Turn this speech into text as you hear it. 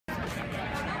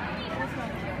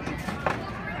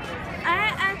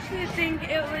actually think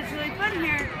it was really fun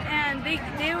here, and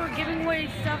they were giving away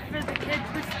stuff for the kids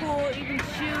for school, even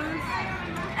shoes.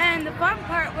 And the fun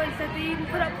part was that they even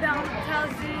put up bounce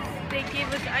houses. They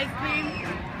gave us ice cream,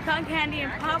 cotton candy,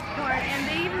 and popcorn, and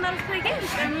they even let us play games,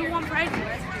 and we won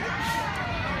prizes.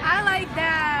 I like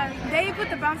that they put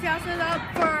the bouncy houses up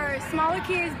for smaller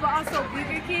kids but also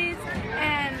bigger kids,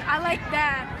 and I like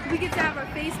that we get to have our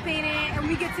face painted and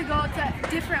we get to go to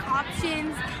different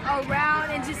options around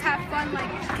and just have fun like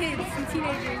kids and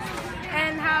teenagers,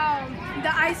 and how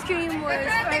the ice cream was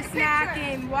a snack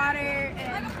and water,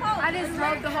 and I just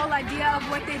love the whole idea of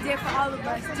what they did for all of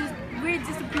us. We're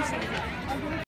just appreciative.